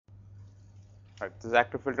Right, this is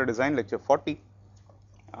active filter design, lecture 40.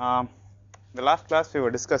 The last class we were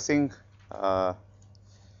discussing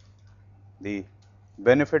the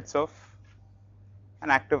benefits of an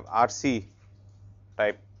active RC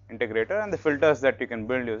type integrator and the filters that you can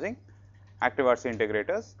build using active RC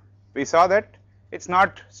integrators. We saw that it is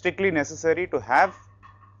not strictly necessary to have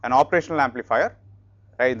an operational amplifier,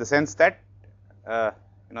 right, in the sense that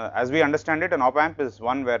as we understand it, an op amp is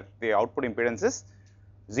one where the output impedance is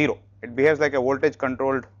 0. It behaves like a voltage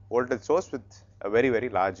controlled voltage source with a very, very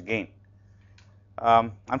large gain.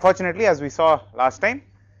 Unfortunately, as we saw last time,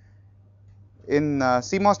 in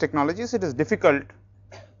CMOS technologies, it is difficult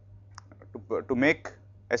to make,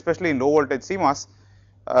 especially in low voltage CMOS,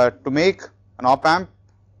 to make an op amp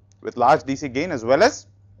with large DC gain as well as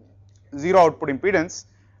 0 output impedance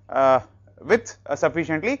with a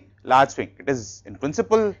sufficiently large swing. It is in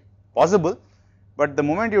principle possible, but the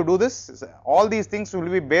moment you do this, all these things will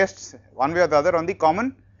be based one way or the other on the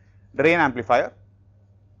common drain amplifier.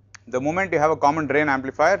 The moment you have a common drain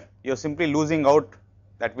amplifier, you are simply losing out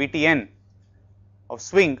that VTN of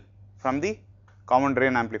swing from the common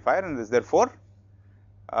drain amplifier, and is therefore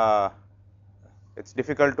it is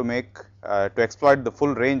difficult to make to exploit the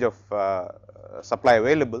full range of supply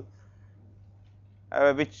available,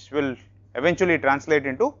 which will eventually translate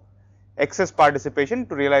into excess participation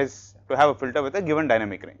to realize to have a filter with a given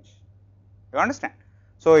dynamic range. You understand?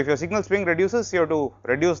 So, if your signal swing reduces, you have to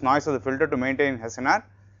reduce noise of the filter to maintain SNR.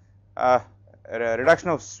 A reduction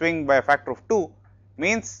of swing by a factor of 2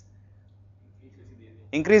 means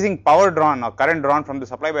increasing power drawn or current drawn from the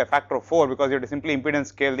supply by a factor of 4, because you have to simply impedance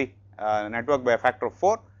scale the network by a factor of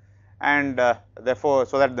 4, and therefore,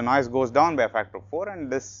 so that the noise goes down by a factor of 4,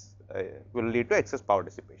 and this will lead to excess power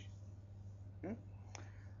dissipation.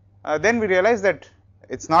 Then we realize that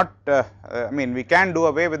it is not, I mean, we can do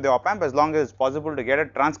away with the op amp as long as it is possible to get a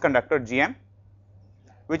transconductor GM,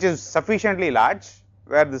 which is sufficiently large,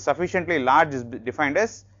 where the sufficiently large is defined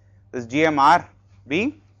as this GMR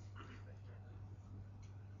being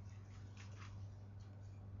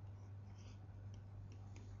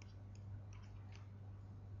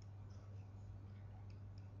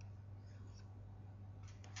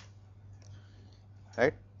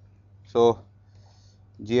right. So,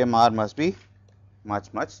 GMR must be much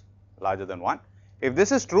larger than 1. If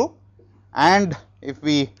this is true, and if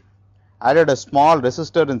we added a small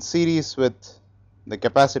resistor in series with the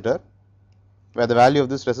capacitor, where the value of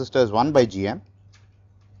this resistor is 1 by GM,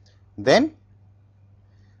 then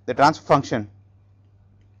the transfer function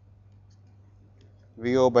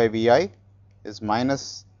VO by VI is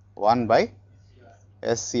minus 1 by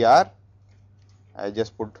SCR. I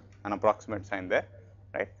just put an approximate sign there,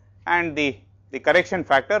 right, and the correction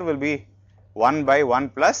factor will be 1 by 1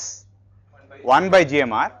 plus 1 by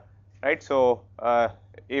GMR, right. So,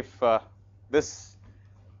 if this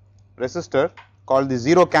resistor called the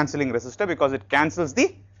 0 cancelling resistor, because it cancels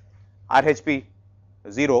the RHP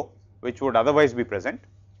 0 which would otherwise be present.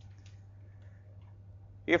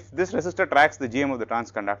 If this resistor tracks the GM of the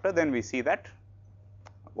transconductor, then we see that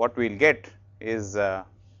what we will get is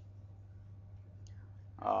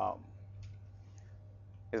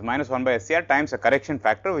minus 1 by SCR times a correction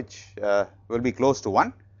factor which will be close to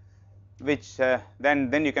 1, which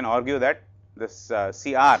then you can argue that this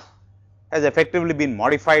CR has effectively been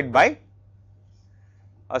modified by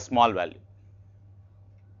a small value,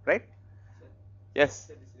 right. Yes.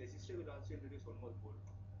 So this resistor will also introduce one more pole.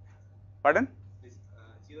 Pardon? This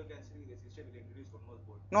 0 cancelling resistor will introduce one more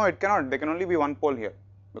pole. No, it cannot. There can only be one pole here,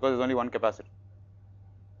 because there is only one capacitor.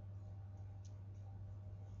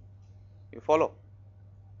 You follow?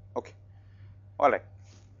 Okay. All right.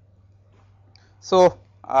 So,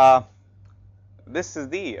 this is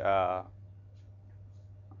the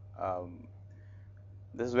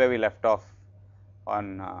this is where we left off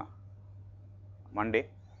on Monday.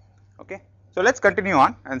 Okay. So, let us continue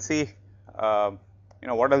on and see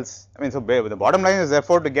what else. I mean, so the bottom line is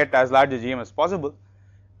therefore to get as large a GM as possible.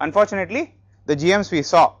 Unfortunately, the GMs we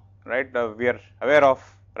saw, right, we are aware of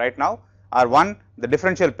right now are one, the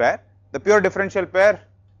differential pair. The pure differential pair,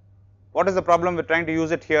 what is the problem with trying to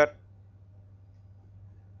use it here?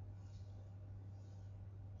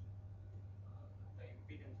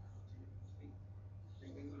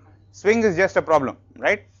 Swing is just a problem,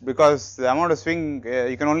 right, because the amount of swing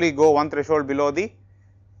you can only go one threshold below the,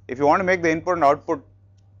 if you want to make the input and output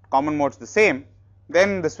common modes the same,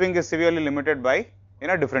 then the swing is severely limited by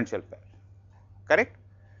a differential pair, correct.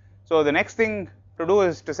 So, the next thing to do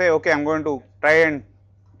is to say, okay, I am going to try and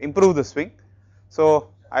improve the swing. So,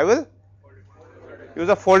 I will use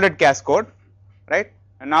a folded cascode, right,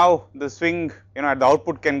 and now the swing at the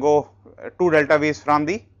output can go 2 delta V's from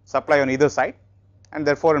the supply on either side, and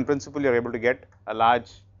therefore, in principle you are able to get a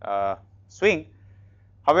large swing.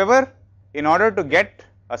 However, in order to get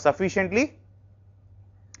a sufficiently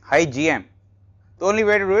high GM, the only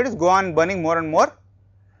way to do it is go on burning more and more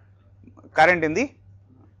current in the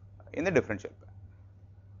differential pair,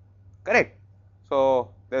 correct. So,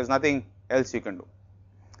 there is nothing else you can do.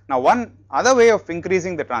 Now, one other way of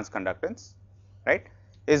increasing the transconductance, right,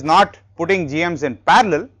 is not putting GMs in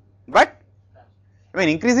parallel, but I mean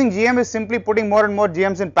increasing GM is simply putting more and more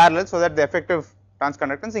GMs in parallel so that the effective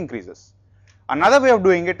transconductance increases. Another way of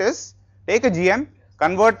doing it is take a GM,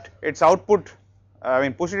 convert its output,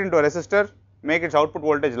 push it into a resistor, make its output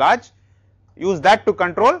voltage large, use that to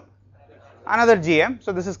control another GM.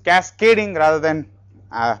 So, this is cascading rather than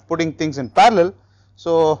putting things in parallel.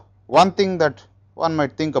 So, one thing that one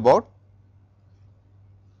might think about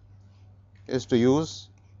is to use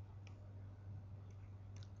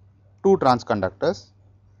two transconductors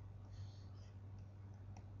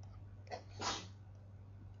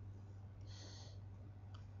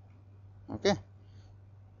okay,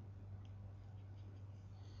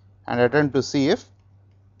 and attempt to see if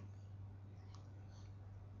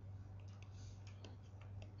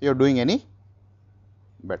you are doing any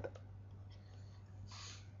better.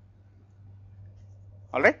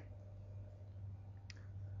 All right.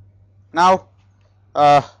 Now,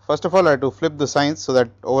 first of all, I have to flip the signs so that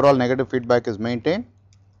overall negative feedback is maintained.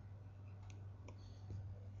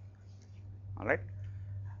 All right,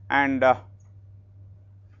 and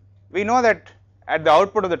we know that at the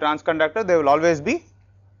output of the transconductor there will always be,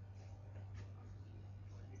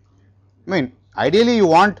 ideally you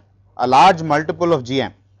want a large multiple of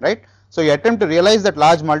GM, right. So, you attempt to realize that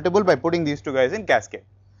large multiple by putting these two guys in cascade.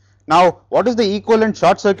 Now, what is the equivalent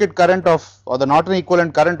short circuit current of, or the Norton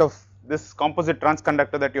equivalent current of this composite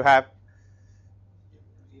transconductor that you have?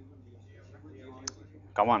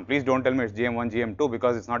 Come on, please don't tell me it's GM1, GM2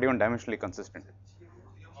 because it's not even dimensionally consistent.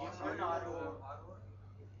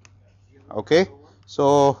 Okay,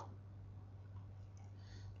 so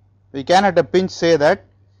we can at a pinch say that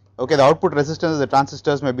okay, the output resistance of the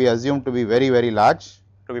transistors may be assumed to be very, very large,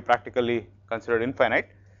 to be practically considered infinite,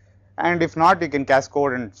 and if not, you can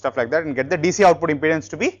cascode and stuff like that and get the DC output impedance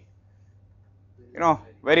to be,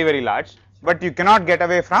 very, very large, but you cannot get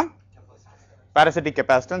away from parasitic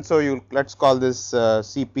capacitance. So, you let us call this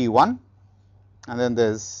CP1 and then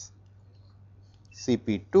there is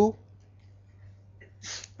CP2,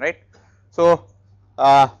 right. So,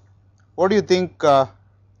 what do you think?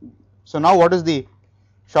 So, now what is the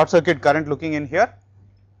short circuit current looking in here?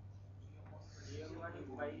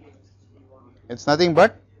 It is nothing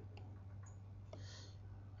but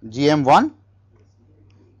GM1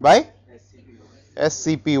 by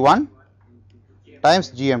SCP1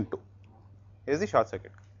 times GM2 is the short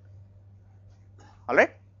circuit. All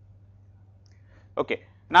right. Okay.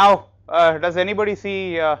 Now, does anybody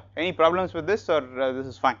see any problems with this, or this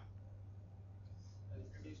is fine?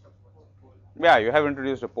 Yeah, you have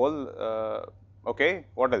introduced a pole. Okay.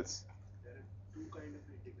 What else? There are two kind of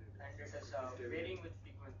integrators. And it is varying with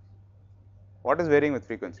frequency. What is varying with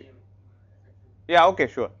frequency? Yeah. Okay.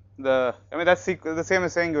 Sure. That's the same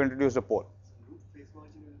as saying you introduced a pole. So, root phase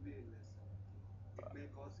margin will be less. It may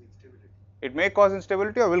cause instability. It may cause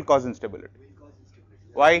instability or will cause instability. Will cause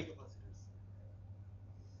instability. Why?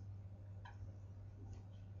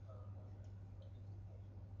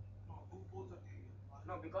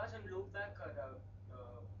 No, because in loop back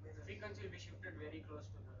the frequency will be shifted very close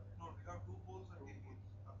to the. No, we have two poles and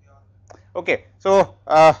Okay. So,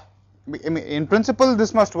 in principle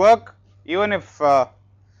this must work even if to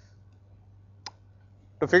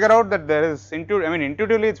figure out that there is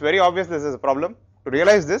intuitively it is very obvious this is a problem. To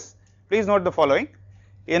realize this, please note the following: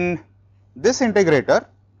 in this integrator,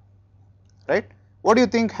 right, what do you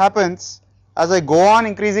think happens as I go on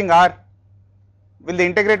increasing R? Will the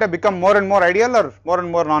integrator become more and more ideal or more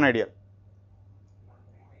and more non-ideal?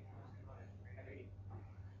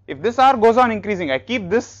 If this R goes on increasing, I keep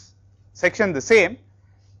this section the same.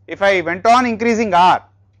 If I went on increasing R,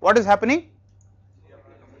 what is happening?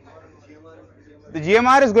 The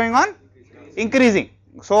GMR is going on increasing.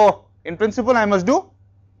 So, in principle I must do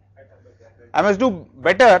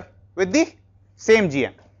better with the same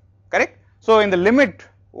GM, correct. So, in the limit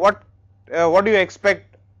what do you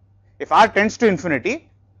expect if R tends to infinity,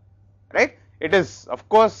 right? It is, of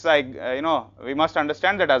course, we must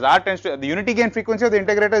understand that as R tends to, the unity gain frequency of the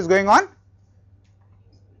integrator is going on.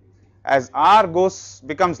 As R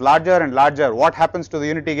becomes larger and larger, what happens to the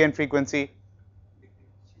unity gain frequency?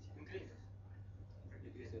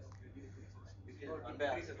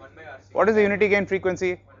 What is the unity gain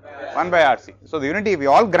frequency? 1 by RC. So, the unity, we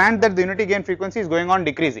all grant that the unity gain frequency is going on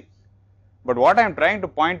decreasing, But what I am trying to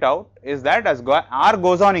point out is that as R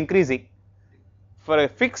goes on increasing for a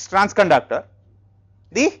fixed transconductor,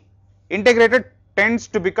 the integrator tends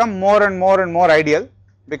to become more and more ideal,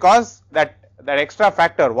 because that extra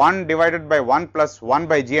factor 1 divided by 1 plus 1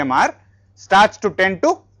 by GMR starts to tend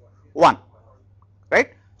to 1, right.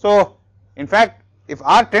 So, in fact, if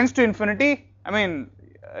R tends to infinity, I mean,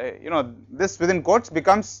 this within quotes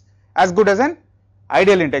becomes as good as an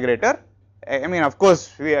ideal integrator. I mean, of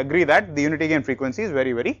course, we agree that the unity gain frequency is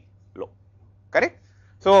very low, correct.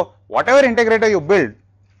 So, whatever integrator you build,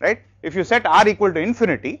 right, if you set R equal to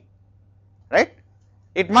infinity, right,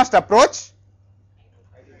 it must approach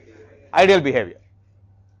ideal behavior,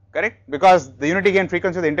 correct, because the unity gain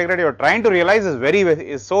frequency of the integrator you are trying to realize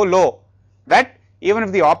is so low that even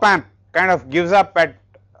if the op amp kind of gives up at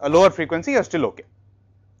a lower frequency, you are still okay.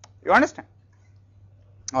 You understand?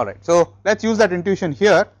 All right. So, let us use that intuition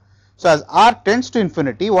here. So, as R tends to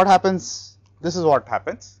infinity, what happens? This is what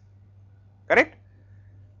happens, correct.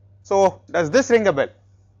 So, does this ring a bell?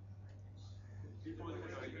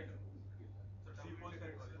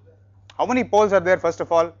 How many poles are there first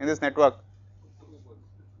of all in this network?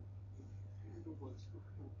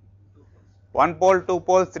 1 pole, 2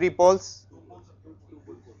 poles, 3 poles.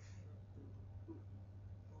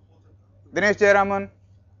 Dinesh Jayaraman,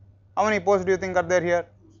 how many poles do you think are there here?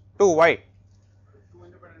 2. Why?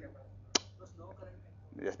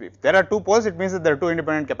 If there are 2 poles, it means that there are 2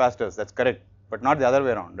 independent capacitors. That's correct, but not the other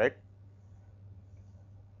way around, right?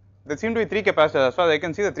 There seem to be 3 capacitors. As far as I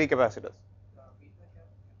can see, the 3 capacitors.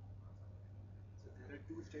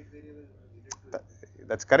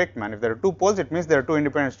 That's correct, man. If there are 2 poles, it means there are 2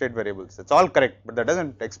 independent state variables. That's all correct, but that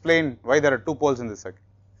doesn't explain why there are 2 poles in this circuit.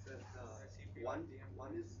 One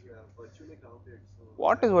is virtually grounded. So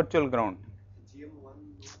What is virtual ground? GM1 node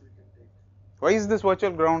we can take. Why is this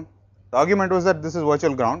virtual ground? The argument was that this is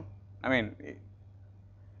virtual ground. I mean,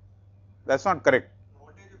 that's not correct.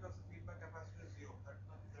 Voltage of feedback capacitor is 0. That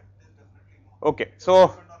is definitely more. Okay,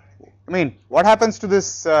 so I mean, what happens to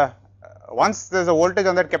this once there is a voltage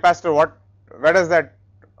on that capacitor? Where does that?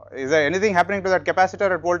 Is there anything happening to that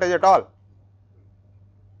capacitor at voltage at all?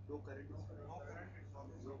 No current is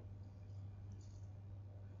flowing.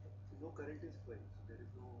 No current is flowing. There is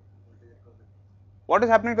no voltage across the. What is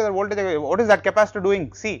happening to the voltage? What is that capacitor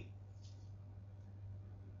doing? See.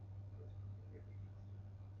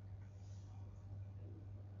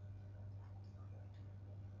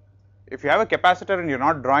 If you have a capacitor and you are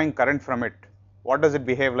not drawing current from it, what does it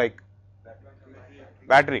behave like?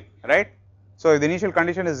 Battery, right? So, if the initial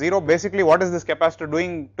condition is 0, basically what is this capacitor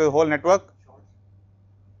doing to the whole network?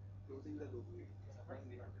 Closing the loop.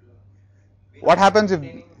 What happens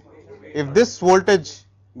if this voltage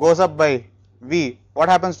goes up by V? What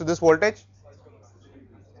happens to this voltage?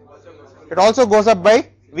 It also goes up by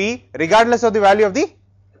V regardless of the value of the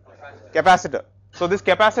capacitor. So, this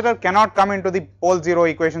capacitor cannot come into the pole 0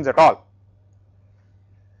 equations at all.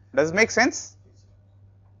 Does it make sense?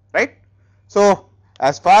 Right? So,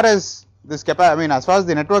 as far as this as far as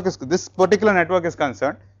the network is, this particular network is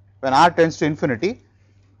concerned, when R tends to infinity,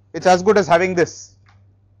 it's as good as having this,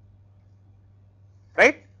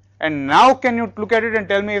 right? And now can you look at it and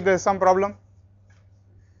tell me if there is some problem?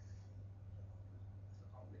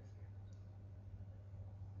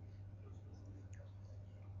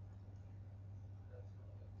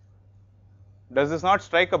 Does this not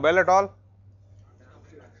strike a bell at all?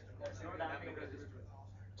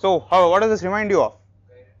 So, what does this remind you of?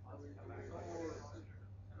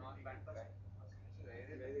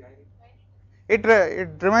 It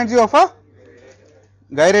reminds you of a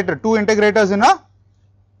gyrator, 2 integrators in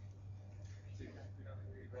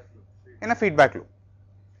a feedback loop,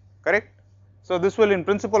 correct? So, this will in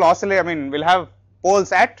principle oscillate, I mean, will have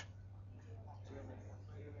poles at,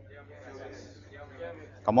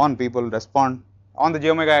 come on people, respond, on the j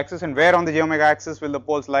omega axis, and where on the j omega axis will the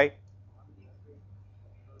poles lie?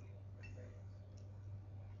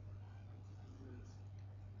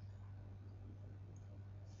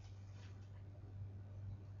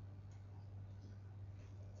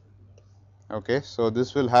 Okay, so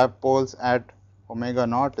this will have poles at omega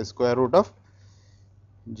naught is square root of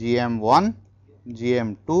GM1,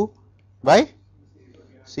 GM2 by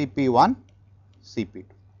CP1, CP2,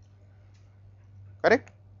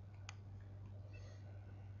 correct?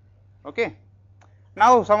 Okay.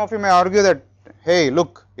 Now, some of you may argue that, hey,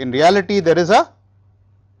 look, in reality there is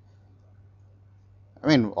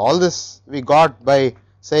all this we got by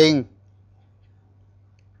saying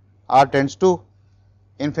R tends to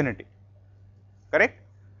infinity, correct?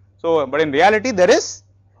 So, but in reality there is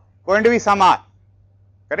going to be some R,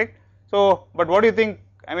 correct? So, but what do you think,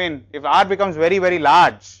 if R becomes very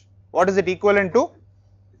large, what is it equivalent to?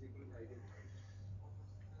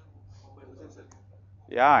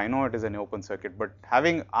 Yeah, I know it is an open circuit, but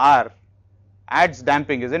having R adds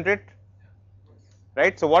damping, isn't it?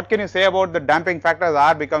 Right. So what can you say about the damping factor as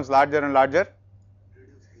R becomes larger and larger?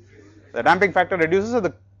 The damping factor reduces, so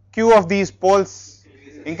the Q of these poles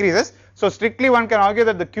increases. So strictly one can argue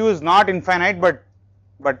that the Q is not infinite, but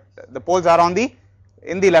the poles are on the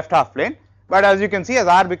in the left half plane. But as you can see, as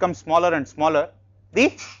R becomes smaller and smaller,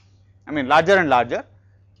 larger and larger,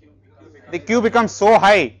 the Q becomes so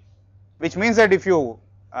high, which means that if you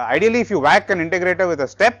ideally if you whack an integrator with a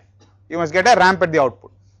step, you must get a ramp at the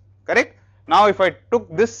output, correct? Now if I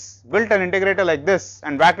took this, built an integrator like this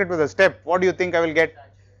and whacked it with a step, what do you think I will get?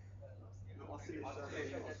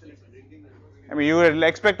 I mean, you will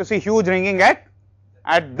expect to see huge ringing at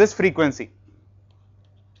this frequency,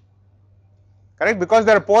 correct? Because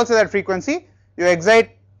there are poles at that frequency, you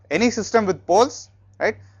excite any system with poles,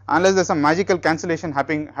 right? Unless there is some magical cancellation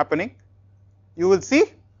happening, you will see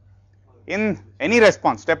in any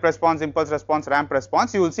response, step response, impulse response, ramp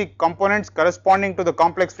response, you will see components corresponding to the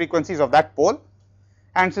complex frequencies of that pole.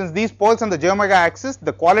 And since these poles on the j omega axis,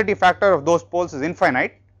 the quality factor of those poles is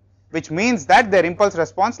infinite, which means that their impulse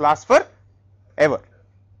response lasts for ever,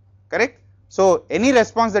 correct? So any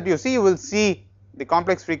response that you see, you will see the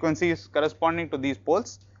complex frequencies corresponding to these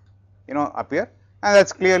poles, appear, and that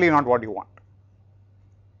is clearly not what you want,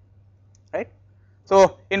 right?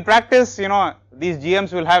 So in practice, these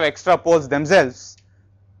GMs will have extra poles themselves,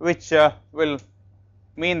 which will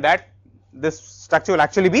mean that this structure will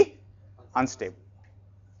actually be unstable.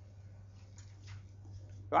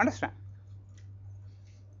 You understand?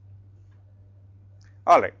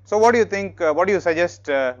 All right. So what do you think? What do you suggest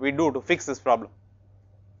we do to fix this problem?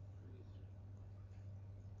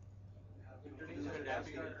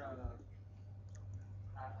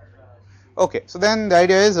 Okay. So then the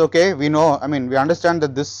idea is, okay, we know. I mean, we understand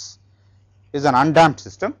that this is an undamped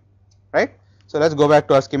system, right? So let's go back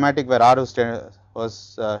to our schematic where R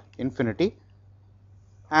was infinity,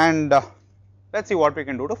 and let's see what we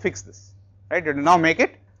can do to fix this, right? You now make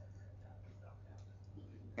it,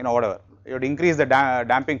 whatever. You would increase the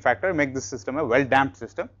damping factor, make this system a well damped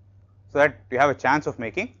system, so that you have a chance of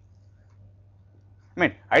making. I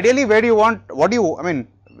mean, ideally, where do you want? What do you? I mean,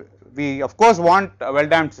 we of course want a well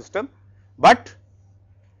damped system, but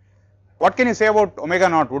what can you say about omega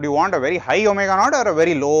naught? Would you want a very high omega naught or a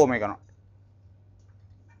very low omega naught?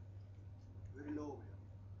 Very low.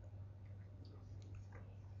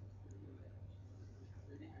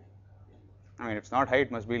 I mean, if it's not high,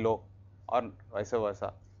 it must be low, or vice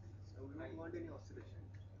versa. So we don't want any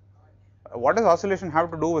oscillation. What does oscillation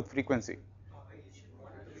have to do with frequency?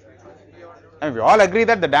 I mean, we all agree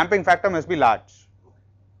that the damping factor must be large,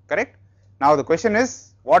 correct? Now the question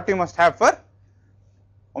is, what you must have for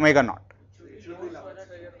omega naught? It should be large.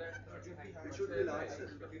 It should be large.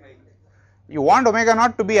 You want omega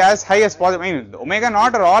naught to be as high as possible. I mean, omega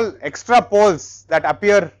naught are all extra poles that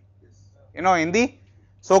appear, in the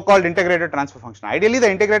so-called integrated transfer function. Ideally, the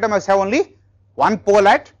integrator must have only one pole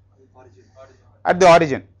at the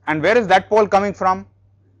origin. And where is that pole coming from?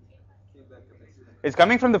 It's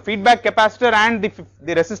coming from the feedback capacitor and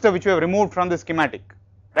the resistor which we have removed from the schematic,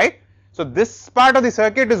 right? So this part of the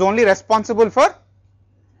circuit is only responsible for,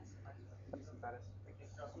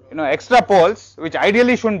 extra poles, which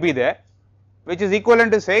ideally shouldn't be there, which is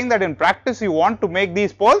equivalent to saying that in practice you want to make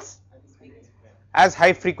these poles as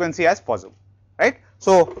high frequency as possible, right?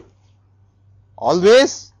 So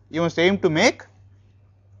always you must aim to make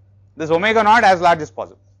this omega naught as large as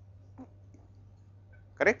possible,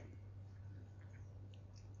 correct?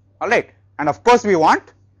 All right, and of course we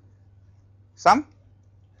want some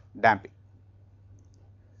damping.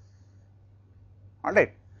 All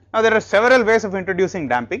right, now there are several ways of introducing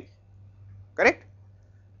damping, correct?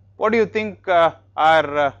 What do you think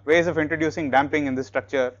are ways of introducing damping in this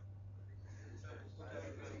structure?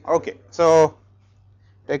 Okay, so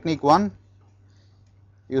technique 1,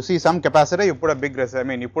 you see some capacitor, you put a big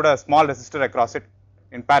resistor, you put a small resistor across it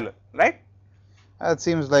in parallel, right? That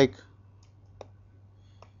seems like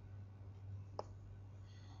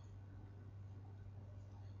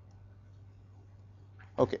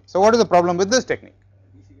okay. So what is the problem with this technique?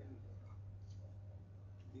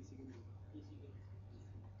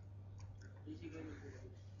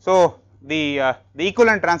 So the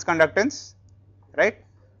equivalent transconductance, right,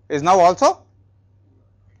 is now also,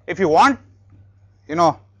 if you want,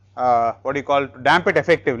 what do you call, to damp it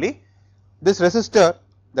effectively, this resistor,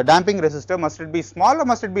 the damping resistor, must it be small or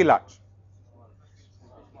must it be large?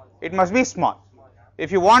 It must be small.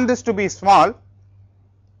 If you want this to be small,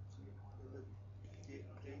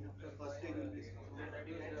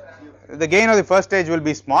 the gain of the first stage will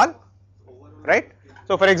be small, right.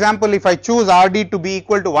 So, for example, if I choose RD to be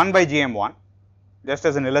equal to 1 by GM1 just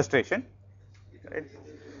as an illustration, right,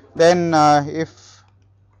 then if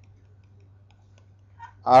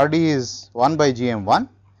RD is 1 by GM1,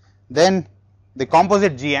 then the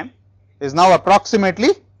composite GM is now approximately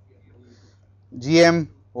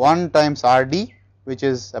GM1 times RD, which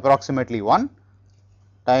is approximately 1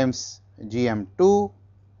 times GM2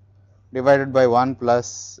 divided by 1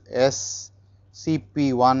 plus S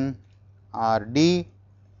CP1 RD.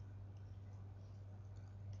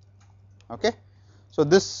 Okay. So,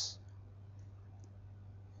 this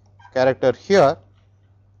character here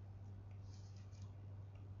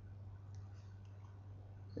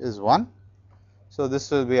is 1. So,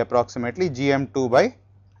 this will be approximately GM2 by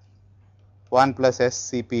 1 plus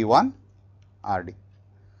SCP1 RD.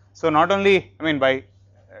 So, not only by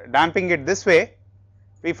damping it this way,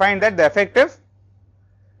 we find that the effective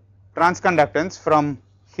transconductance from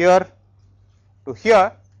here to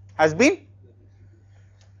here has been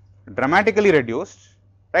dramatically reduced,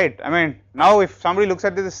 right. Now if somebody looks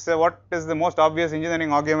at this, what is the most obvious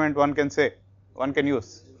engineering argument one can say, one can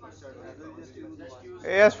use?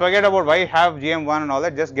 Yes, forget about why have GM1 and all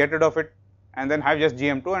that, just get rid of it and then have just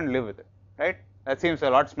GM2 and live with it, right. That seems a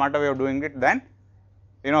lot smarter way of doing it than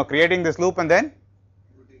creating this loop and then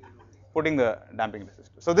putting the damping resistor.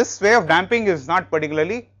 So, this way of damping is not a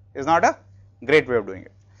great way of doing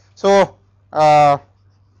it. So, all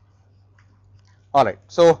right.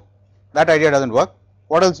 So, that idea does not work.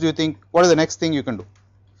 What else do you think? What is the next thing you can do?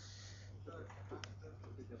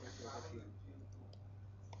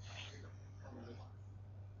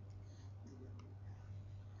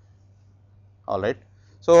 All right.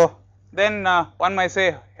 So, then one might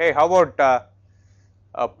say, hey, how about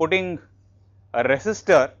putting a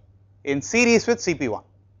resistor in series with CP1,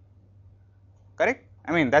 correct.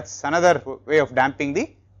 That is another way of damping the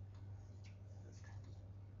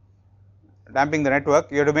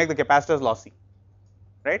network. You have to make the capacitors lossy,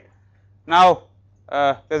 right. Now,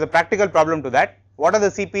 there is a practical problem to that. What are the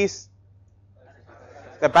CPs?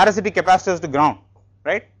 The parasitic capacitors to ground,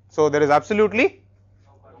 right. So, there is absolutely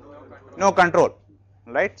no control,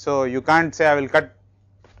 right. So, you can't say I will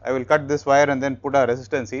cut this wire and then put a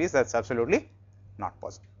resistor in series, that is absolutely not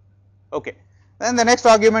possible. Okay. Then the next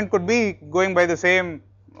argument could be going by the same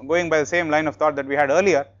line of thought that we had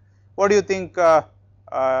earlier. What do you think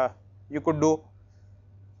you could do?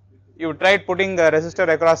 You tried putting a resistor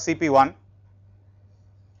across CP1,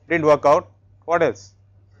 didn't work out. What else?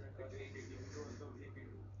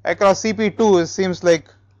 Across CP2 seems like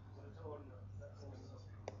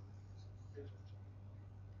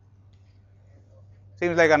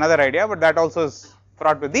another idea, but that also is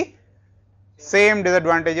fraught with the same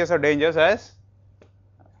disadvantages or dangers as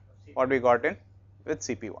what we got in with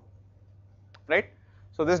CP1, right.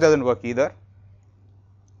 So, this does not work either,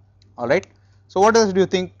 all right. So, what else do you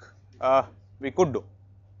think we could do?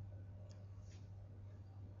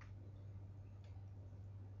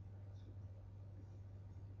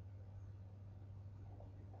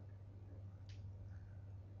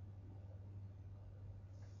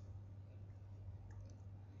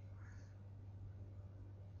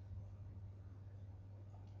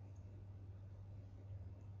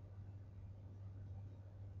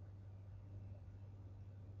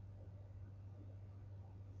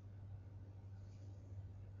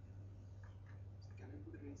 Can I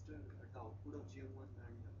put a resistor at the output of GM1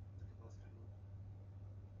 and the capacitor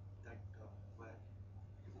that wire?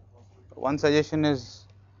 Is it possible? One suggestion is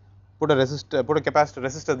put a capacitor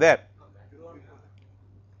resistor there.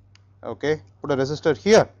 Okay, put a resistor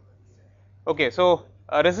here. Okay, so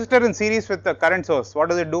a resistor in series with the current source, what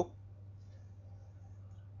does it do?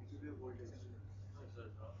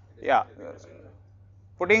 Yeah,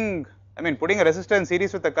 putting a resistor in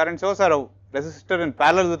series with a current source or a resistor in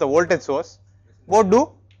parallel with a voltage source, both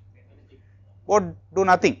do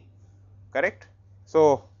nothing, correct.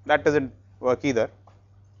 So, that does not work either,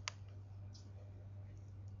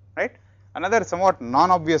 right. Another somewhat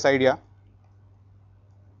non-obvious idea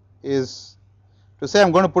is to say I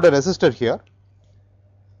am going to put a resistor here,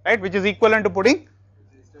 right, which is equivalent to putting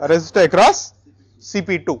a resistor across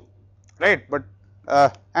CP2, right. But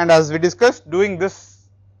and as we discussed, doing this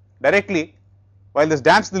directly while this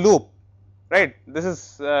damps the loop, right, this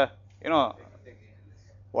is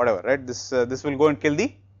whatever, right, this will go and kill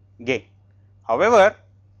the gain. However,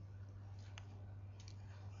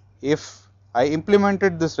 if I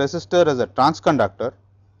implemented this resistor as a transconductor,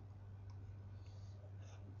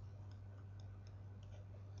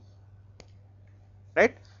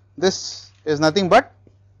 right, this is nothing but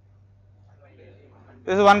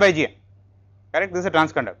this is 1 by Gm, correct, this is a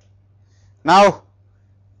transconductor. Now,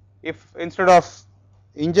 if instead of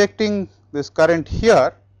injecting this current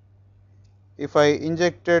here, if I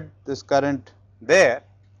injected this current there,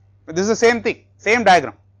 this is the same thing, same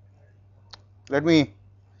diagram. Let me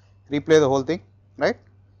replay the whole thing, right.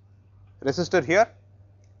 Resistor here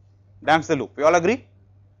damps the loop, we all agree.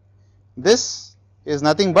 This is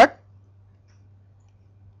nothing but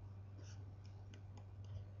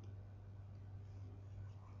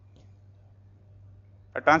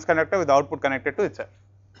a transconductor with the output connected to itself,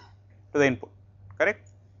 to the input, correct.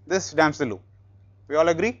 This damps the loop, we all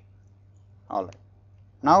agree, all right.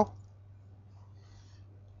 Now,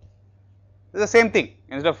 this is the same thing,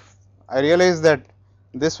 instead of, I realize that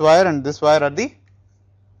this wire and this wire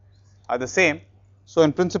are the same. So,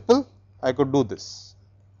 in principle I could do this,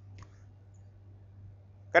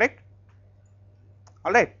 correct,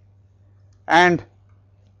 all right. And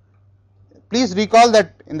please recall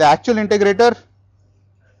that in the actual integrator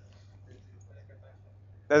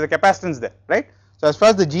there is a capacitance there, right. So, as far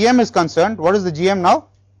as the GM is concerned, what is the GM now?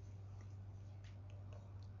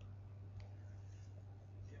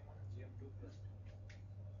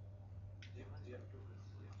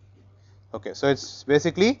 Okay, so it is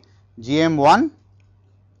basically GM1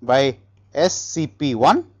 by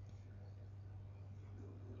SCP1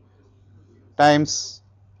 times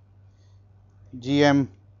GM,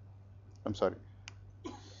 I am sorry.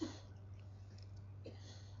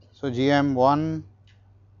 So, GM1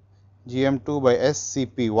 GM2 by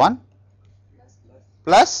SCP1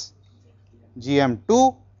 plus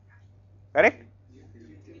GM2, correct,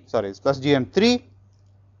 sorry, it is plus GM3,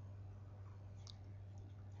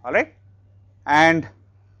 all right. And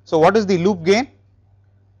so, what is the loop gain?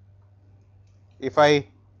 If I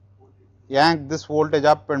yank this voltage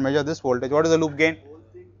up and measure this voltage, what is the loop gain?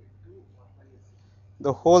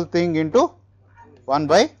 The whole thing into 1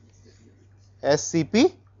 by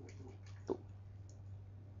SCP2,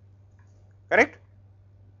 correct.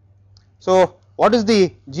 So, what is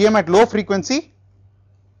the GM at low frequency,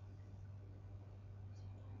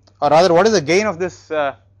 or rather what is the gain of this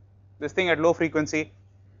this thing at low frequency?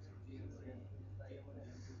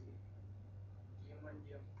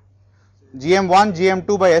 GM1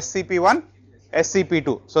 GM2 by SCP1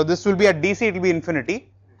 SCP2. So, this will be at DC, it will be infinity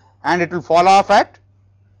and it will fall off at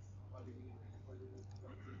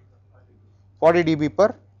 40 dB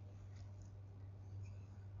per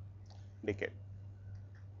decade,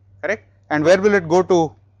 correct. And where will it go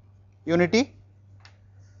to unity?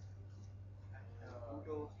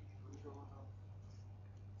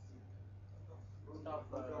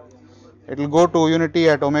 It will go to unity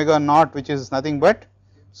at omega naught, which is nothing but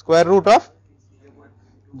square root of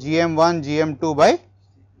GM1 GM2 by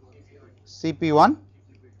CP1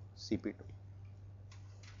 CP2,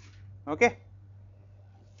 okay,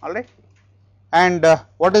 all right. And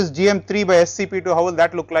what is GM3 by SCP2, how will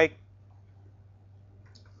that look like?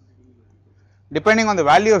 Depending on the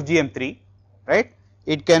value of GM3, right,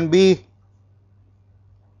 it can be,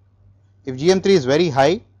 if GM3 is very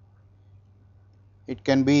high, it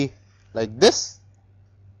can be like this,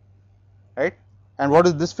 right. And what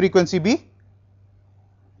is this frequency be?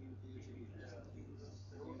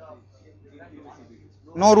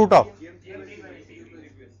 No, root of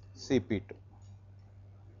CP2,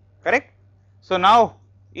 correct. So, now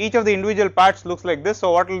each of the individual parts looks like this.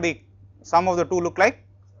 So, what will the sum of the two look like?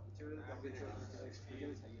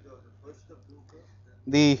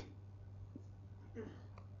 The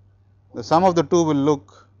sum of the two will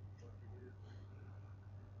look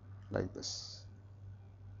like this,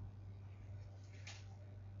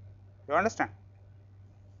 you understand,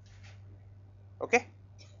 okay.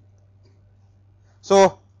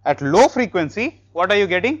 So, at low frequency, what are you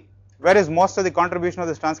getting? Where is most of the contribution of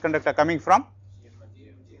this transconductor coming from?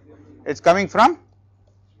 It is coming from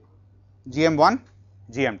GM1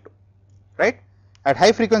 GM2, right. At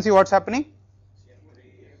high frequency, what is happening?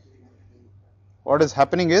 What is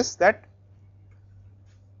happening is that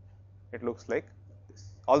it looks like this,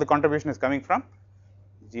 all the contribution is coming from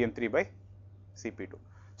GM3 by CP2.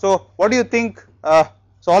 So, what do you think?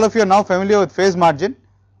 So, all of you are now familiar with phase margin,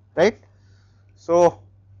 right. So,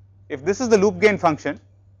 if this is the loop gain function,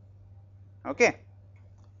 okay,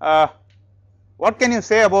 what can you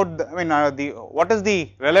say about the, I mean what is the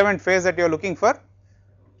relevant phase that you are looking for?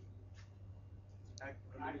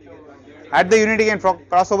 At the unity gain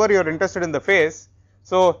crossover, you are interested in the phase.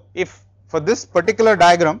 So, if for this particular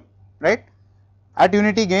diagram, right, at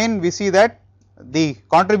unity gain we see that the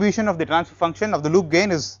contribution of the transfer function of the loop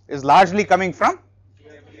gain is largely coming from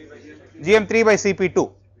GM3 by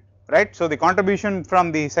CP2, right. So, the contribution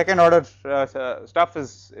from the second order stuff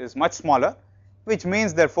is much smaller, which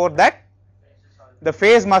means therefore that the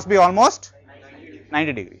phase must be almost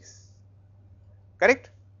 90 degrees, correct?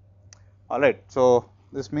 Alright, so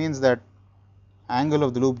this means that angle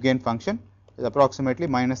of the loop gain function is approximately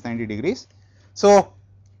minus 90 degrees. So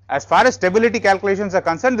as far as stability calculations are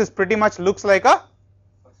concerned, this pretty much looks like a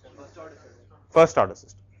first order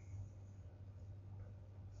system,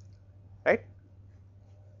 right?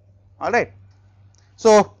 Alright.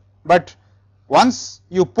 So, but once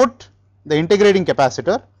you put the integrating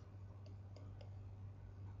capacitor,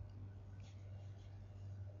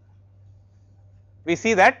 we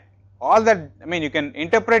see that all that, I mean, you can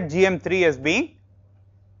interpret GM3 as being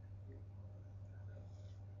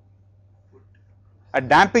a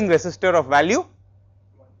damping resistor of value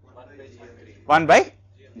 1 by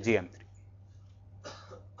GM3,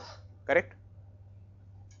 correct?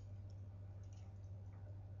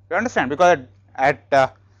 You understand, because at I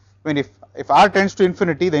mean, if R tends to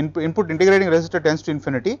infinity, the input integrating resistor tends to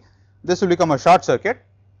infinity, this will become a short circuit,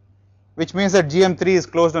 which means that GM3 is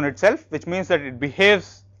closed on itself, which means that it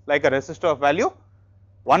behaves like a resistor of value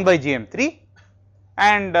 1 by GM3,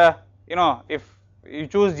 and you know, if you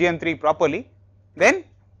choose GM3 properly, then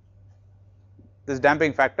this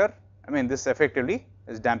damping factor, I mean, this effectively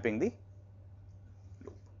is damping the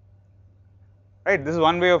loop, right? This is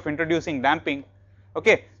one way of introducing damping.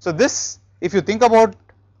 Okay, so this, if you think about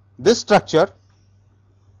this structure,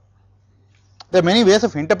 there are many ways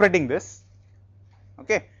of interpreting this.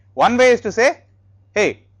 Okay, one way is to say,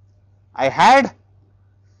 hey,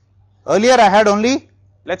 earlier I had only,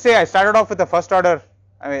 let's say I started off with a first order,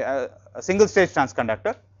 I mean, a single stage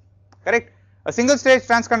transconductor, correct? A single stage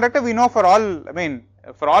transconductor, we know for all, I mean,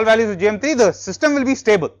 for all values of GM3, the system will be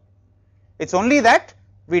stable. It's only that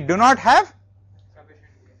we do not have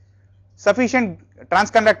sufficient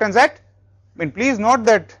transconductance at, I mean, please note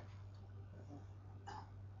that, I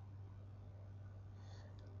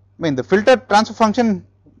mean, the filter transfer function,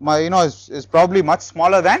 you know, is probably much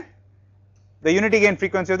smaller than the unity gain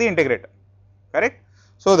frequency of the integrator, correct?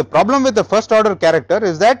 So the problem with the first order character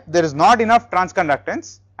is that there is not enough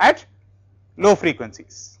transconductance at low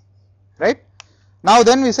frequencies, right? Now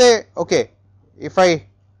then we say, okay, if I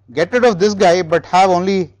get rid of this guy but have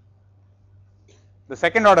only the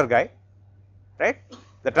second order guy, right?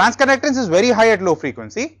 The transconductance is very high at low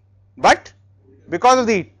frequency, but because of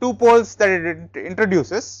the two poles that it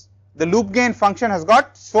introduces, the loop gain function has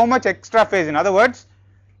got so much extra phase. In other words,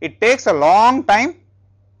 it takes a long time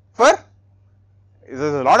for, there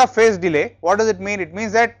is a lot of phase delay. What does it mean? It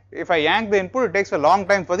means that if I yank the input, it takes a long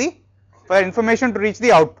time for information to reach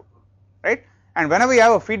the output, right? And whenever you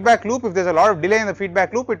have a feedback loop, if there is a lot of delay in the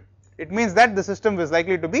feedback loop, it means that the system is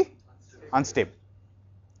likely to be unstable,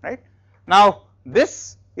 right? Now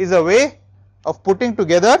this is a way of putting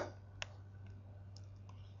together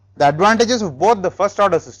the advantages of both the first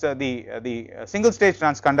order system, the single stage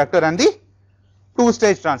transconductor and the two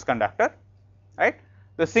stage transconductor, right?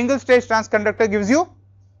 The single stage transconductor gives you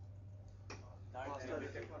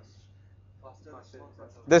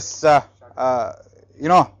this, you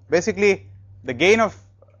know, basically the gain of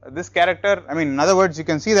this character. I mean, in other words, you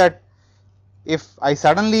can see that if I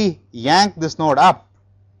suddenly yank this node up,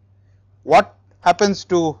 what happens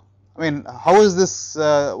to, I mean, how is this,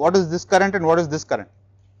 what is this current and what is this current?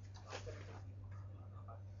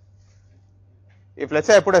 If let us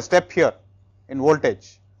say I put a step here in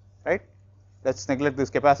voltage, right, let us neglect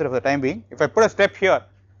this capacitor for the time being. If I put a step here,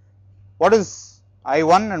 what is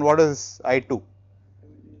I1 and what is I2?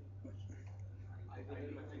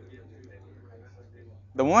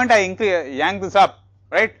 The moment I yank this up,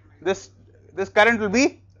 right, this current will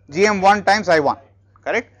be GM1 times I1,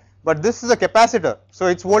 correct? But this is a capacitor, so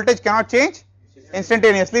its voltage cannot change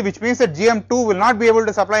instantaneously, which means that GM2 will not be able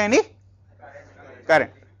to supply any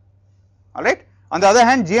current, alright. On the other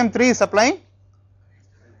hand, GM3 is supplying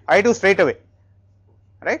I2 straight away,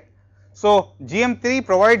 right. So GM3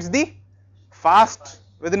 provides the fast,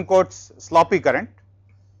 within quotes, sloppy current,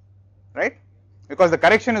 right, because the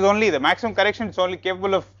correction is only, the maximum correction is only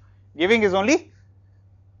capable of giving is only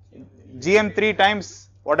GM3 times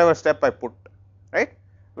whatever step I put, right.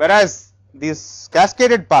 Whereas this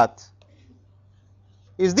cascaded path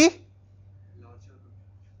is the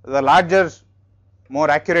larger, more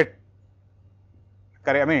accurate.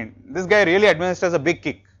 I mean, this guy really administers a big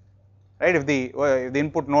kick, right, if the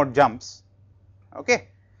input node jumps, okay,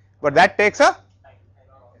 but that takes a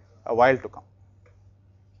while to come.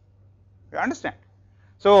 You understand?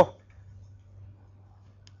 So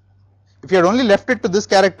if you had only left it to this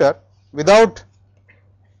character without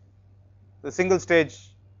the single stage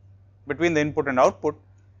between the input and output,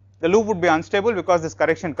 the loop would be unstable because this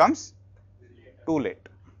correction comes too late.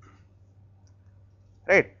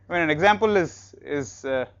 right. I mean, an example is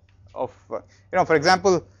of for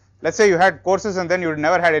example, let's say you had courses and then you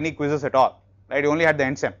never had any quizzes at all, right? You only had the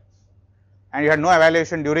end sem, and you had no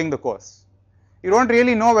evaluation during the course. You don't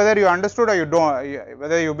really know whether you understood or you don't,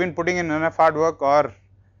 whether you've been putting in enough hard work or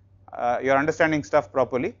you're understanding stuff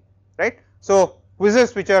properly, right? So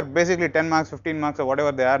quizzes which are basically 10 marks, 15 marks or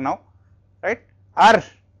whatever they are now, right, are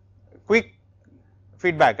quick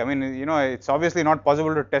feedback. I mean, it's obviously not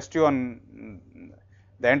possible to test you on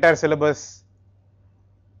the entire syllabus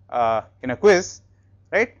in a quiz,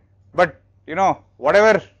 right? But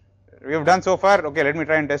whatever we have done so far, okay, let me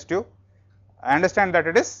try and test you. I understand that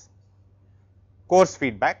it is course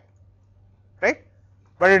feedback, right?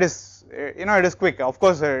 But it is it is quick, of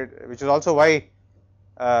course, which is also why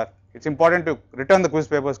it's important to return the quiz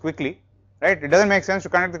papers quickly, right? It doesn't make sense to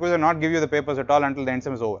conduct the quiz and not give you the papers at all until the end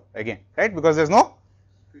sem is over again, right? Because there's no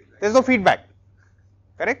feedback,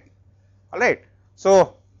 correct? All right.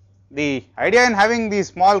 So the idea in having these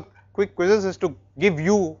small quick quizzes is to give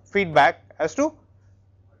you feedback as to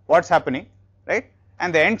what's happening, right?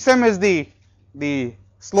 And the end sem is the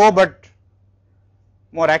slow but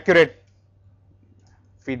more accurate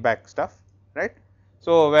feedback stuff, right?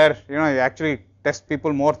 So where you actually test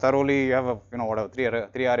people more thoroughly, you have a whatever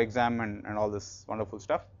 3-hour exam and all this wonderful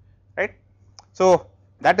stuff, right? So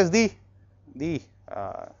that is the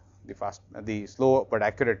slow but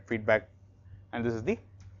accurate feedback, and this is the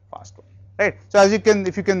fast one, right? So as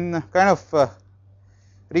if you can kind of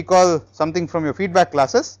recall something from your feedback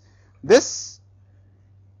classes, this,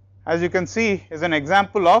 as you can see, is an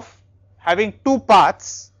example of having two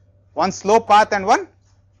paths, one slow path and one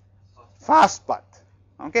fast path,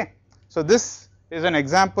 okay. So this is an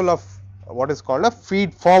example of what is called a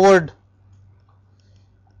feed forward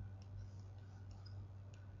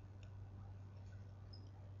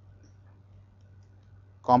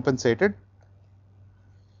compensated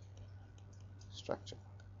structure.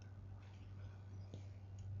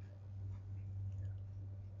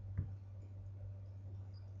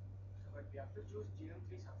 But we have to choose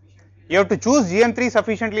GM3 sufficiently. You have to choose GM3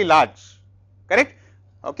 sufficiently large, correct?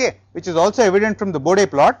 Okay, which is also evident from the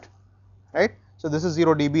Bode plot, right? So this is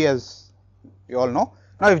 0 dB, as you all know.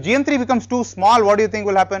 Now if GM3 becomes too small, what do you think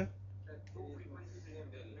will happen? The two frequencies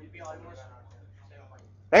will be almost same point.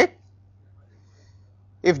 Right?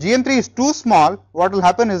 If GM3 is too small, what will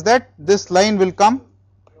happen is that this line will come,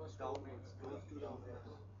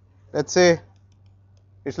 let's say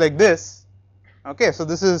it's like this, okay. So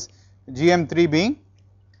this is GM3 being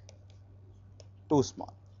too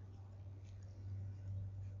small.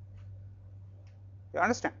 You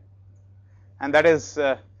understand? And that is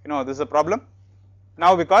this is a problem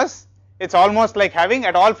now, because it's almost like having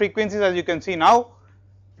at all frequencies, as you can see now,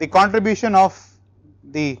 the contribution of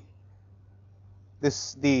the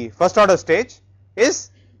first order stage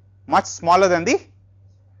is much smaller than the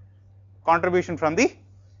contribution from the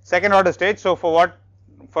second order stage. So for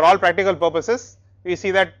all practical purposes, we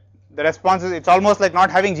see that the response is, it's almost like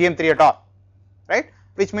not having GM3 at all, right?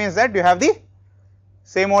 Which means that you have the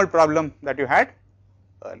same old problem that you had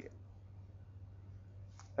earlier.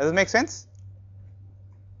 Does this make sense?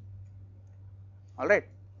 All right.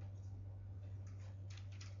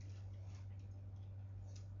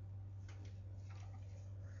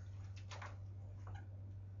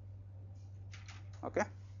 Okay.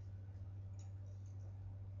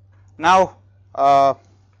 Now,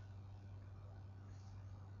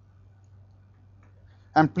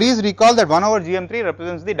 and please recall that 1 over GM3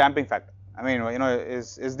 represents the damping factor. I mean,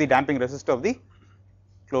 is the damping resistor of the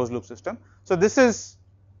closed loop system. So this is,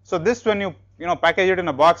 this when you package it in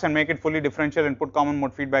a box and make it fully differential and put common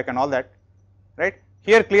mode feedback and all that, right?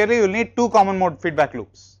 Here clearly you will need two common mode feedback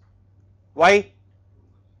loops. Why?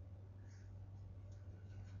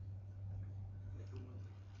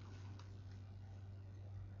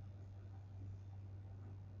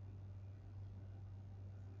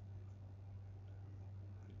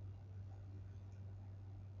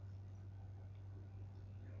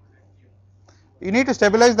 You need to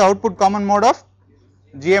stabilize the output common mode of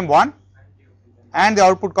GM1 and the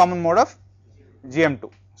output common mode of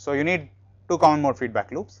GM2. So you need two common mode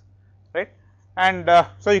feedback loops, right? And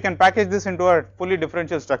so you can package this into a fully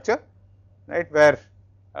differential structure, right, where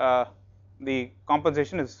the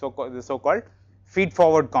compensation is the so-called feed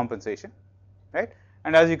forward compensation, right?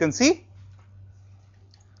 And as you can see,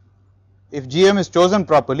 if GM is chosen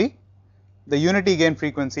properly, the unity gain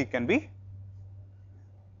frequency can be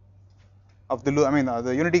of the loop,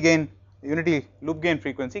 the unity loop gain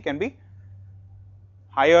frequency can be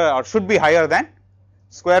higher, or should be higher than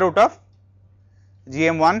square root of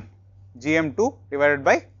GM1 GM2 divided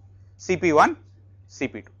by CP1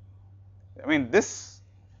 CP2. I mean, this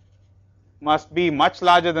must be much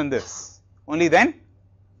larger than this, only then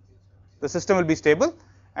the system will be stable.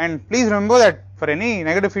 And please remember that for any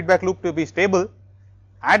negative feedback loop to be stable,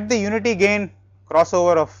 at the unity gain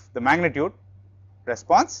crossover of the magnitude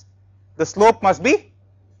response, the slope must be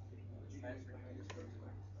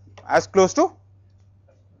as close to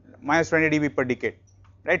minus 20 dB per decade,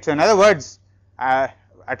 right. So in other words, at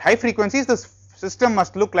high frequencies the system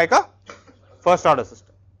must look like a first order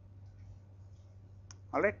system,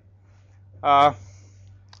 all right. All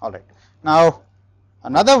right. Now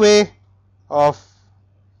another way of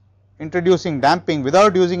introducing damping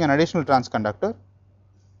without using an additional transconductor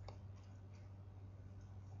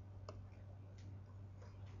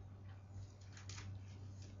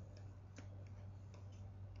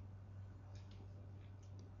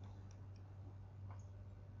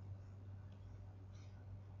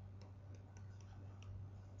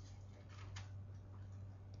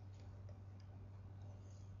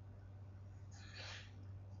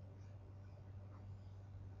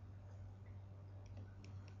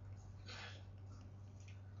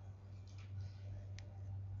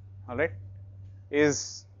all right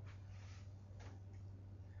is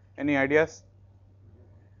any ideas?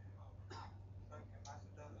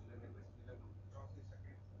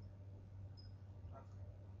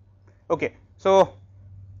 Okay. So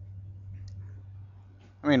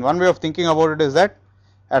I mean one way of thinking about it is that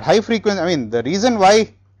at high frequency, I mean the reason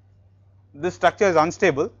why this structure is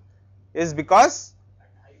unstable is because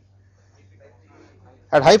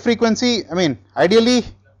at high frequency, I mean ideally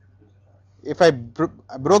if I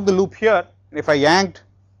broke the loop here, if I yanked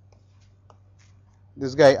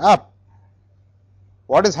this guy up,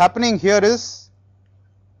 what is happening here is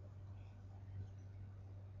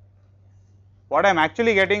what I am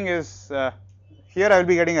actually getting is here I will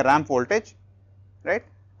be getting a ramp voltage, right,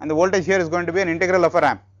 and the voltage here is going to be an integral of a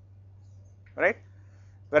ramp, right.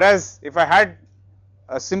 Whereas if I had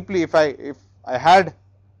if I had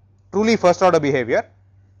truly first order behavior,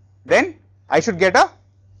 then I should get a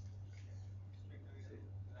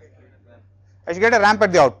ramp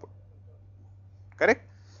at the output, correct.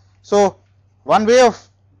 So one way of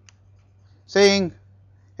saying,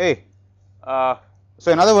 hey,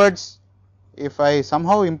 so in other words, if I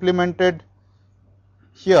somehow implemented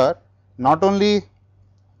here not only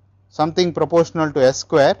something proportional to S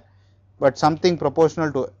square, but something proportional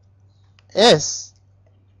to S,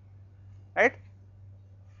 right,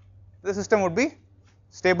 the system would be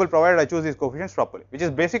stable provided I choose these coefficients properly, which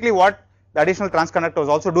is basically what the additional transconductor was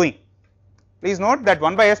also doing. Please note that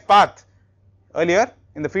 1 by S path earlier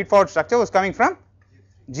in the feed forward structure was coming from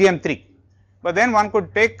GM3, but then one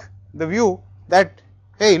could take the view that,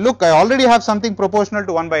 hey, look, I already have something proportional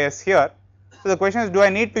to 1 by S here. So the question is, do I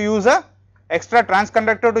need to use a extra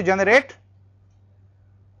transconductor to generate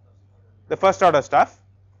the first order stuff,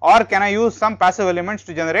 or can I use some passive elements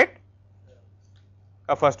to generate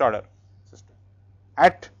a first order system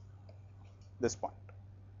at this point,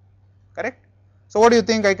 correct. So what do you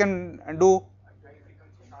think I can do?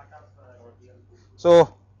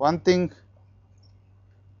 So one thing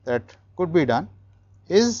that could be done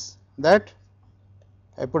is that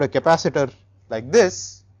I put a capacitor like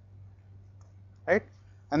this, right,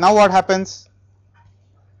 and now what happens?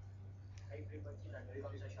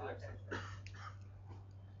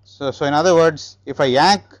 So in other words, if I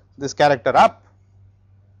yank this character up,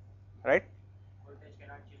 right,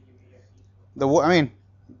 I mean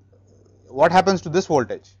what happens to this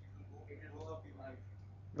voltage?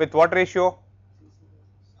 With what ratio?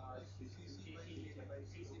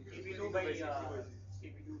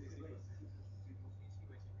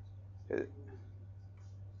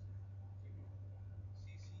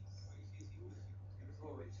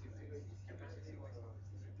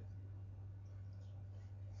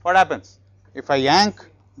 What happens if I yank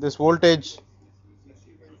this voltage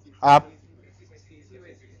up?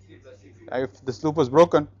 If this loop was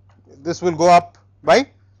broken, this will go up by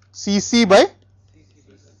Cc by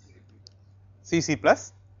Cc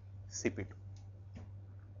plus Cp2,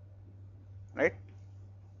 right.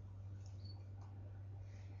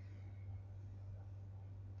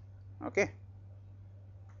 Okay.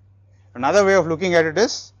 Another way of looking at it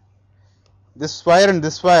is this wire and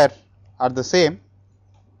this wire are the same.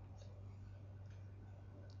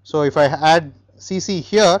 So if I add Cc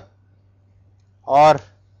here or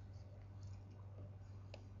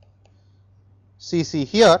Cc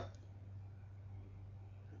here,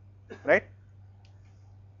 right,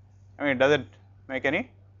 I mean does it make any,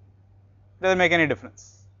 doesn't make any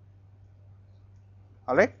difference,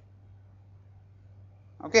 all right.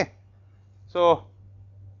 Okay. So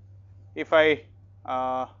if I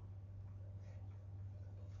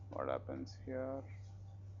what happens here,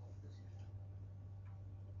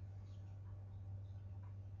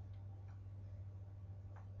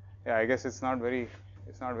 Yeah, I guess it's not very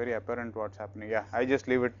apparent what's happening. Yeah, I just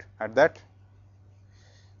leave it at that.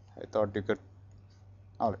 I thought you could.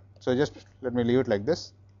 All right. So just let me leave it like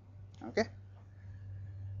this. Okay.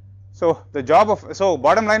 So the job of, so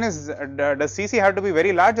bottom line is, does CC have to be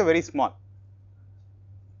very large or very small?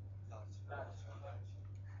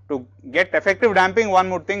 To get effective damping, one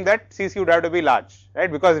would think that CC would have to be large,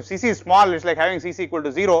 right? Because if CC is small, it's like having CC equal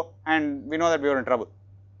to 0, and we know that we are in trouble,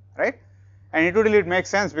 right? And intuitively it makes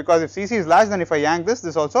sense, because if CC is large, then if I yank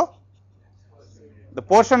this also, the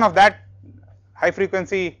portion of that high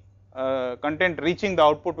frequency content reaching the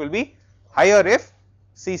output will be higher if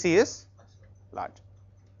CC is large.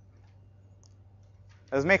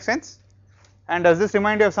 Does it make sense? And does this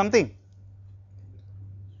remind you of something?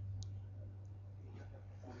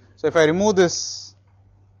 So if I remove this,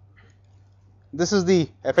 this is the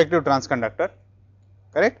effective transconductor,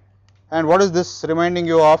 correct? And what is this reminding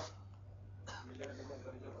you of?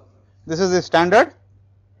 This is the standard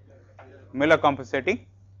Miller compensating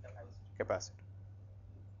capacitor,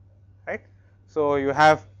 right? So you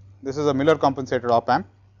have, this is a Miller compensated op amp.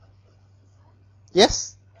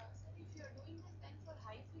 Yes? If you are doing this, then for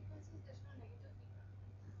high frequencies, there's no negative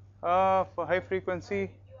feedback. For high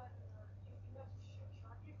frequency, You have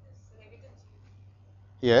shorted this negative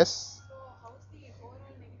G. yes. So how's the overall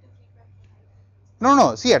negative feedback for high frequencies?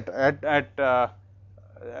 No, see at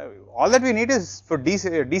all that we need is for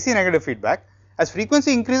DC negative feedback. As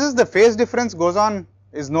frequency increases, the phase difference goes on,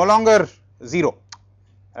 is no longer 0.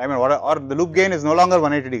 I mean, or the loop gain is no longer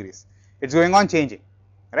 180 degrees. It's going on changing,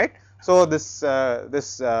 right? So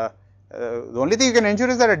the only thing you can ensure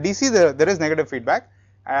is that at DC there is negative feedback.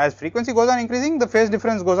 As frequency goes on increasing, the phase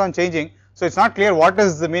difference goes on changing. So it's not clear what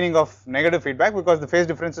is the meaning of negative feedback, because the phase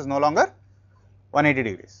difference is no longer 180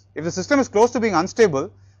 degrees. If the system is close to being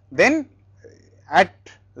unstable, then at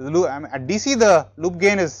DC the loop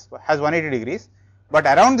gain has 180 degrees, but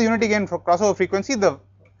around the unity gain for crossover frequency, the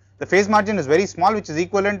phase margin is very small, which is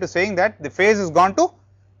equivalent to saying that the phase has gone to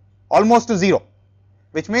almost to 0,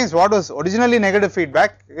 which means what was originally negative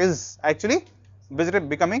feedback is actually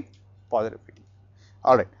becoming positive feedback.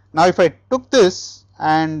 All right. Now if I took this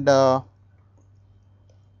and so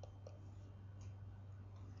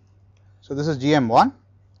this is GM1,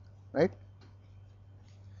 right?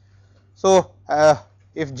 So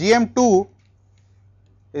if GM2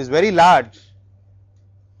 is very large,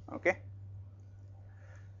 okay,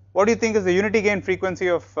 what do you think is the unity gain frequency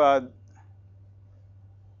of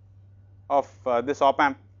this op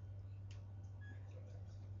amp?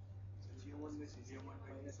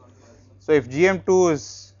 So if GM2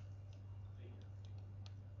 is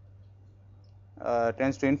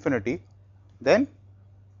tends to infinity, then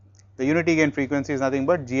the unity gain frequency is nothing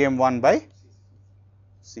but GM1 by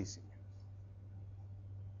CC.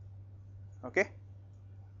 Okay.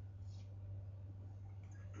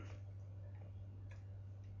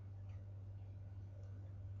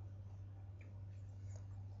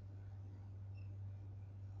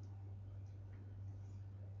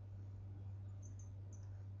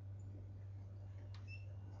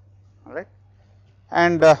 All right.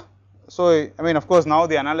 And so I mean, of course, now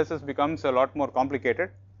the analysis becomes a lot more complicated,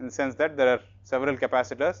 in the sense that there are several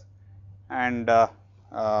capacitors, and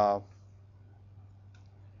right.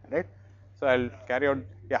 So I'll carry out.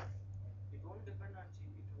 Yeah. It won't depend on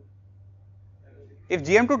GP2. If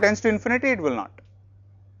GM2 tends to infinity, it will not,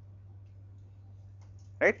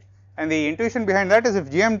 right? And the intuition behind that is, if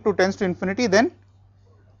GM2 tends to infinity, then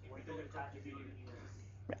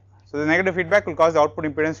yeah. So the negative feedback will cause the output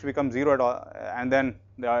impedance to become 0 at all, and then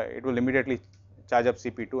it will immediately charge up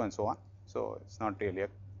CP2 and so on. So it's not really a.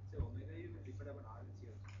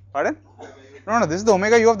 Pardon? No, this is the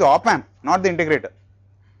omega u of the op amp, not the integrator,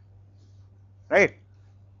 right?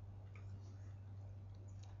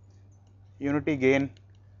 Unity gain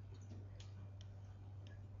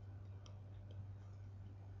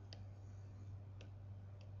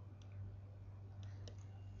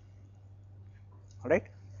all right.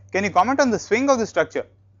 Can you comment on the swing of the structure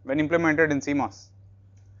when implemented in CMOS?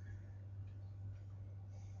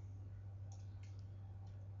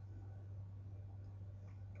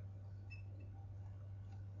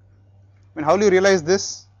 I mean, how do you realize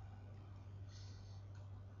this?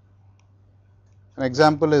 An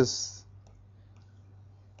example is,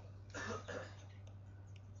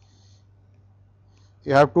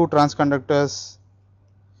 you have two transconductors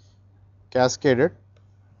cascaded.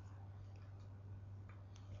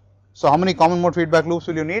 So how many common mode feedback loops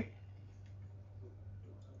will you need?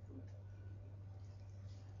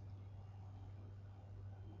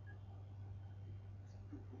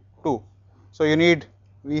 Two. So you need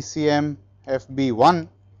VCM FB1,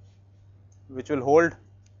 which will hold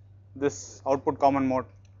this output common mode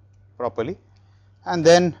properly, and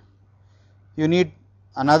then you need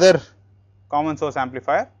another common source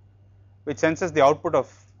amplifier which senses the output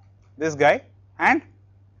of this guy, and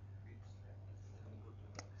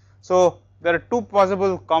so there are two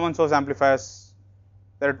possible common source amplifiers.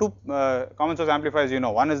 There are two common source amplifiers, you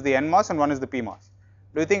know, one is the NMOS and one is the PMOS.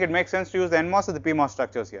 Do you think it makes sense to use the NMOS or the PMOS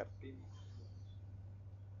structures here?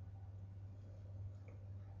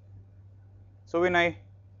 So Vinay, I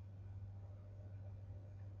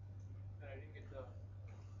didn't get the.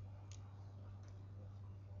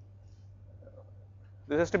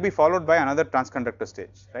 this has to be followed by another transconductor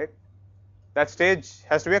stage, right? That stage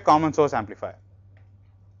has to be a common source amplifier,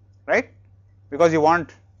 right? Because you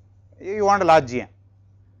want a large GM.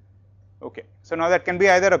 Okay, so now that can be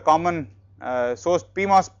either a common source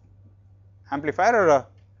PMOS amplifier or a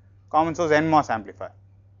common source NMOS amplifier.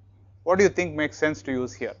 What do you think makes sense to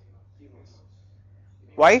use here?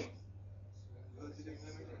 Why?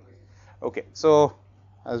 Okay, so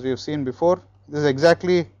as we have seen before, this is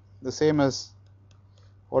exactly the same as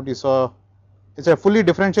what you saw. It's a fully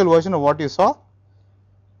differential version of what you saw in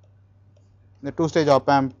the two-stage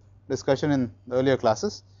op-amp discussion in the earlier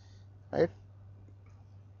classes, right?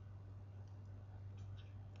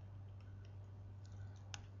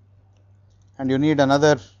 And you need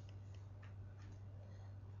another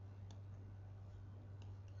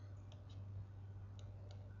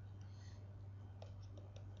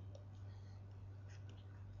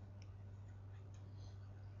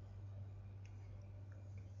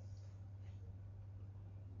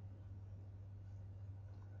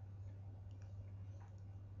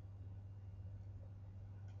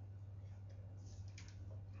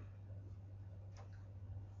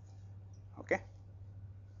okay.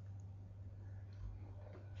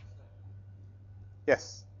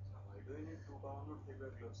 Yes. Why do you need two common mode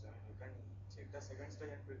feedback loops? I mean, you can check the second stage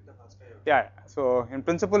and pick the first stage. Yeah, so in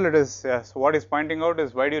principle it is, so what he's pointing out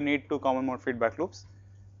is why do you need two common mode feedback loops?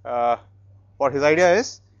 What his idea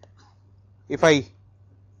is, if I,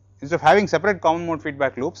 instead of having separate common mode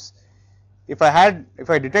feedback loops, if I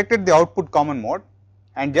detected the output common mode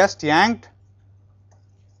and just yanked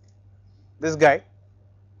this guy,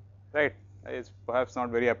 right, it's perhaps not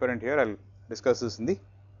very apparent here, I will discuss this in the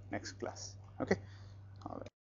next class, okay.